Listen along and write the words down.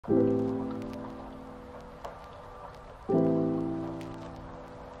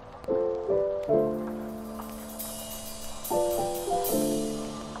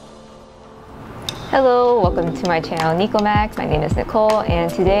Hello, welcome to my channel Nicomax. My name is Nicole, and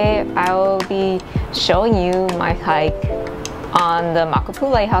today I will be showing you my hike on the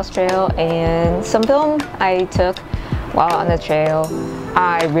Makapu'u Lighthouse Trail and some film I took while on the trail.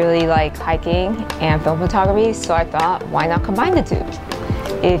 I really like hiking and film photography, so I thought, why not combine the two?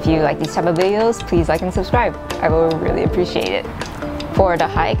 If you like these type of videos, please like and subscribe. I will really appreciate it. For the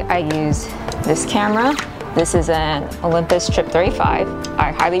hike, I use this camera. This is an Olympus Trip 35.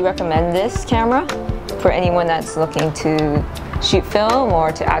 I highly recommend this camera for anyone that's looking to shoot film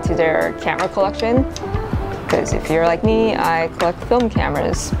or to add to their camera collection. Because if you're like me, I collect film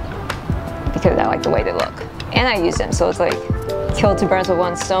cameras because I like the way they look. And I use them, so it's like kill two birds with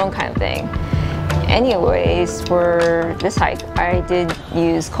one stone kind of thing. Anyways, for this hike, I did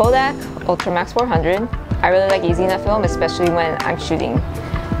use Kodak Ultramax 400. I really like using that film, especially when I'm shooting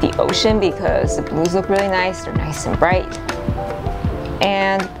the ocean because the blues look really nice, they're nice and bright.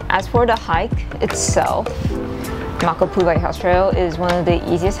 And as for the hike itself, Makapu'u Lighthouse Trail is one of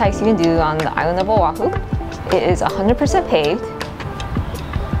the easiest hikes you can do on the island of Oahu. It is 100% paved.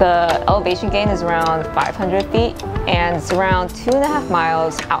 The elevation gain is around 500 feet and it's around 2.5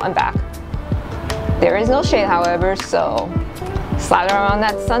 miles out and back. There is no shade, however, so slather on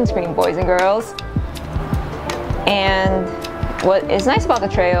that sunscreen, boys and girls. And what is nice about the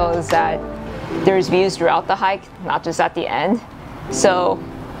trail is that there's views throughout the hike, not just at the end. So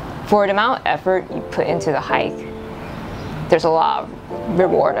for the amount of effort you put into the hike, there's a lot of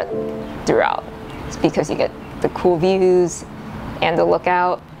reward throughout. It's because you get the cool views and the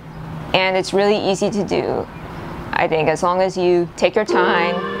lookout, and it's really easy to do. I think as long as you take your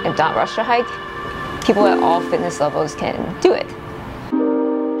time and don't rush the hike, people at all fitness levels can do it.